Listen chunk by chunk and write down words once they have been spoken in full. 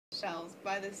shells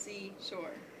by the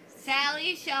seashore.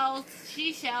 Sally sells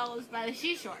seashells by the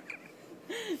seashore.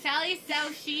 Sally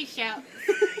sells seashells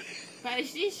by the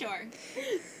seashore.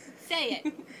 Say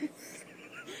it.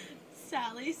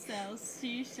 Sally sells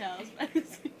seashells by the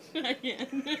seashore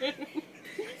again.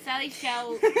 Sally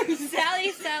sells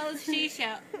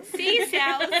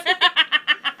seashells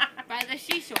by the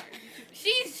seashore.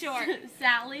 Seashore.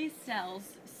 Sally sells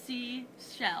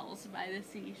seashells by the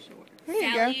seashore.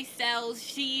 There you Sally sells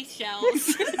seashells.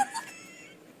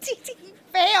 You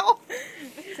fail.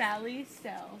 Sally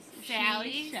sells.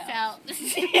 Sally seashells.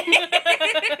 sells.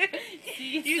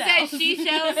 You said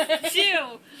seashells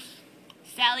too.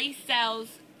 Sally sells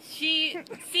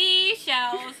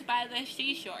seashells by the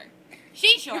seashore.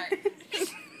 Seashore.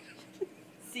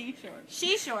 Seashore.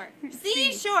 Seashore.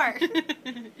 Seashore.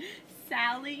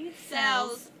 Sally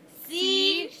Sells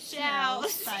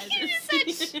seashells by You the said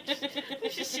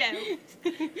seashore.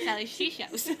 Sally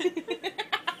seashells.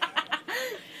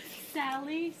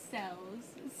 Sally sells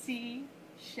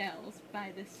seashells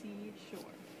by the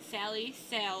seashore. Sally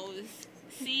sells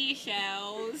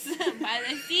seashells by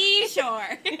the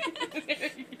seashore.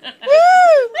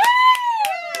 Woo!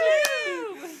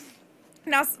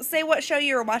 Now say what show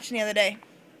you were watching the other day.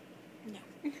 No.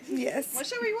 Yes. What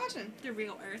show were you watching? The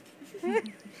Real Earth.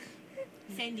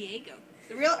 San Diego.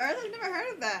 The Real Earth? I've never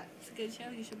heard of that. It's a good show.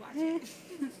 You should watch it.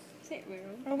 Say it,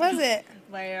 world. What was it?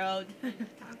 World.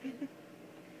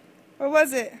 What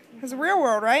was it? It was a Real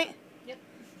World, right? Yep.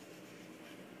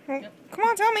 Well, Yep. Come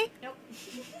on, tell me. Nope.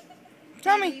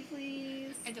 Tell me.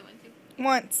 Please. I don't want to.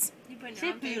 Once. You put it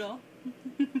Say on poodle.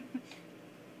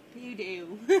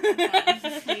 Poodoo.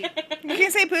 You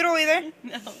can't say poodle either.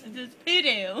 No, it's just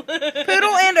poodoo.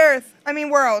 Poodle and Earth. I mean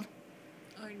world.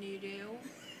 Or noodle.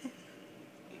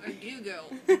 Or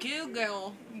Google.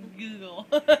 Google. Google.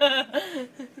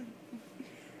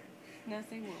 Now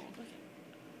say world.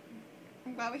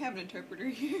 I'm glad we have an interpreter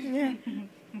here. Yeah.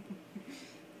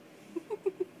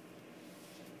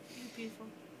 Beautiful.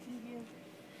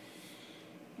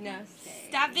 No, say.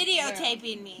 Stop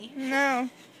videotaping me. No.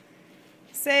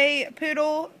 Say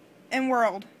poodle and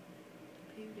world.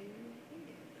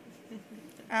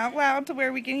 Out loud to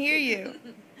where we can hear you.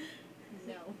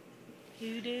 No.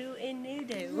 Poodoo and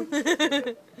noodoo.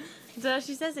 That's how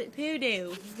she says it.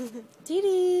 Poodoo.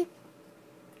 Dedee.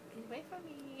 Get away from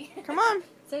me. Come on.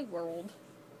 Say world.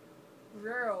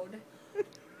 Road.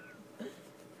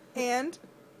 And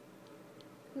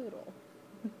Poodle.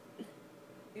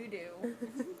 Voodoo.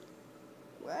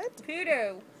 what?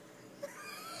 Poodoo.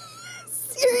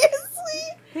 Seriously?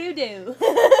 Hoodoo.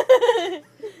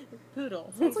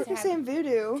 Poodle. Sounds like you're saying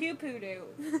voodoo. Two poodoo.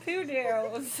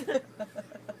 Poodoos.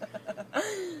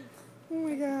 Oh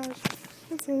my gosh.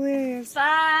 That's hilarious.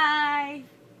 Bye.